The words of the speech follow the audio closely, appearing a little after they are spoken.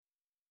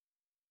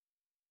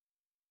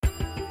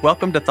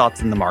Welcome to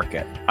Thoughts in the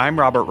Market. I'm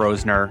Robert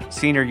Rosner,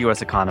 Senior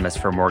U.S. Economist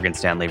for Morgan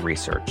Stanley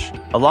Research.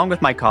 Along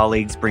with my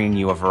colleagues bringing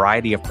you a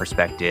variety of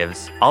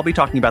perspectives, I'll be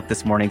talking about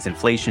this morning's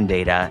inflation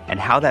data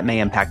and how that may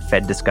impact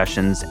Fed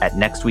discussions at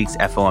next week's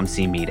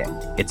FOMC meeting.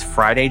 It's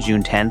Friday,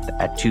 June 10th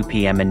at 2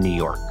 p.m. in New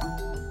York.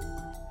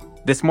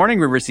 This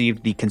morning, we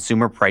received the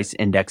Consumer Price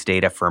Index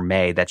data for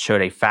May that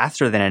showed a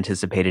faster than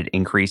anticipated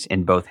increase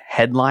in both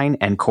headline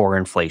and core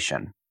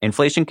inflation.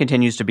 Inflation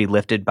continues to be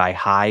lifted by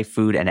high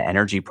food and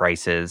energy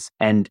prices,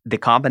 and the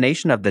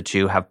combination of the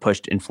two have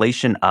pushed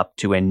inflation up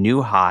to a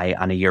new high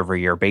on a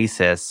year-over-year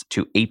basis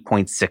to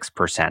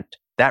 8.6%.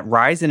 That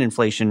rise in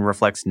inflation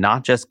reflects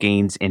not just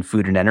gains in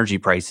food and energy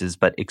prices,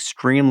 but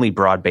extremely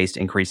broad-based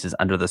increases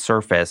under the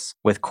surface,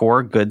 with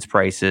core goods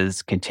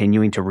prices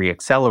continuing to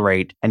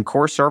reaccelerate and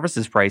core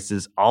services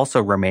prices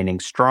also remaining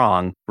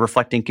strong,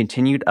 reflecting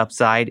continued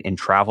upside in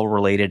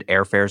travel-related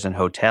airfares and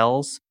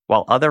hotels.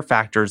 While other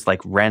factors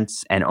like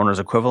rents and owner's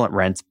equivalent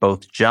rents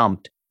both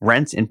jumped,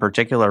 rents in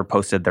particular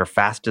posted their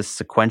fastest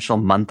sequential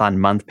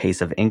month-on-month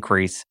pace of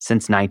increase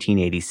since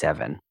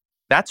 1987.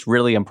 That's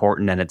really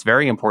important, and it's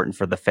very important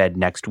for the Fed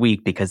next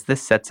week because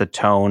this sets a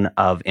tone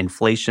of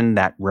inflation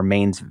that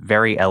remains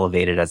very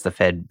elevated as the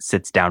Fed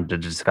sits down to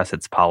discuss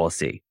its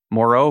policy.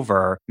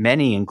 Moreover,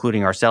 many,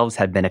 including ourselves,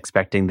 had been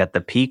expecting that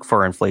the peak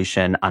for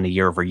inflation on a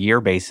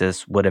year-over-year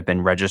basis would have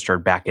been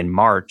registered back in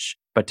March,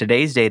 but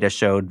today's data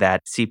showed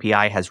that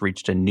CPI has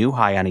reached a new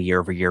high on a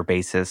year-over-year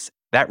basis.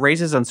 That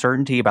raises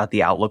uncertainty about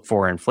the outlook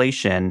for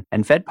inflation,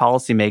 and Fed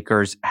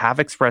policymakers have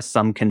expressed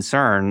some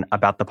concern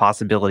about the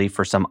possibility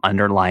for some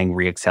underlying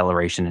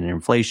reacceleration in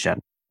inflation.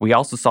 We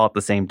also saw at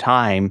the same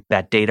time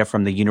that data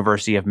from the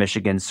University of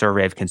Michigan's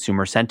Survey of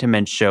Consumer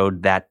Sentiment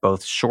showed that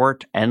both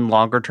short and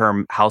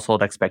longer-term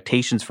household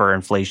expectations for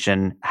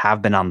inflation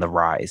have been on the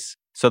rise.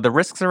 So the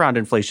risks around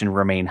inflation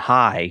remain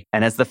high,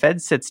 and as the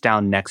Fed sits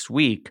down next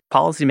week,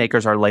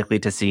 policymakers are likely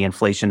to see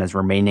inflation as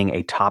remaining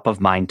a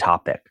top-of-mind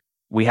topic.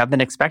 We have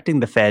been expecting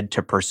the Fed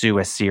to pursue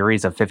a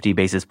series of 50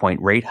 basis point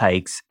rate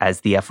hikes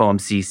as the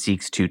FOMC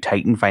seeks to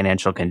tighten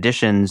financial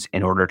conditions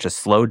in order to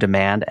slow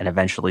demand and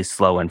eventually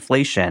slow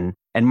inflation.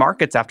 And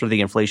markets after the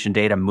inflation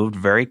data moved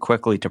very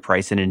quickly to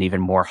price in an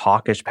even more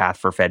hawkish path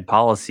for Fed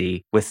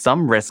policy, with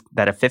some risk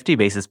that a 50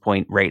 basis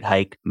point rate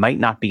hike might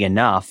not be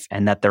enough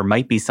and that there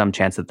might be some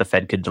chance that the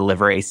Fed could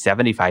deliver a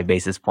 75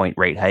 basis point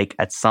rate hike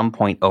at some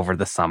point over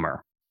the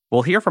summer.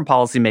 We'll hear from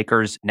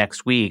policymakers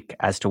next week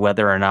as to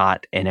whether or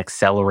not an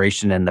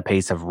acceleration in the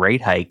pace of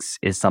rate hikes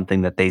is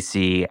something that they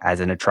see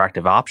as an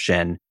attractive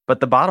option.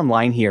 But the bottom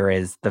line here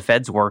is the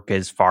Fed's work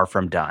is far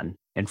from done.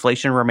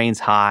 Inflation remains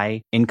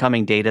high.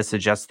 Incoming data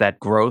suggests that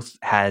growth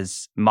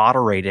has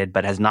moderated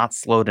but has not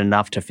slowed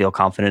enough to feel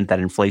confident that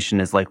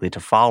inflation is likely to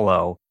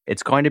follow.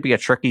 It's going to be a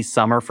tricky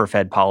summer for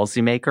Fed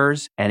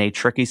policymakers and a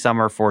tricky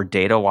summer for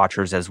data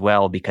watchers as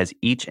well, because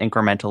each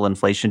incremental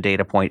inflation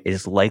data point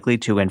is likely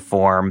to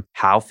inform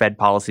how Fed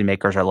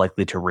policymakers are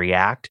likely to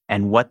react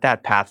and what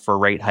that path for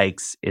rate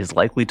hikes is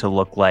likely to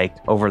look like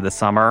over the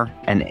summer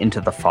and into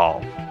the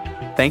fall.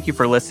 Thank you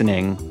for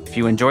listening. If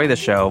you enjoy the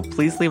show,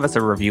 please leave us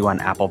a review on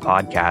Apple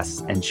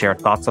Podcasts and share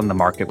thoughts on the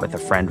market with a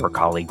friend or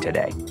colleague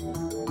today.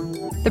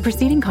 The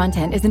preceding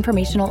content is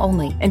informational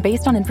only and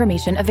based on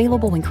information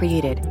available when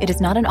created. It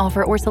is not an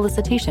offer or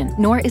solicitation,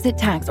 nor is it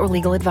tax or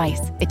legal advice.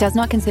 It does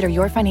not consider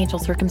your financial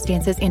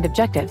circumstances and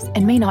objectives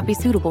and may not be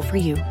suitable for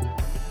you.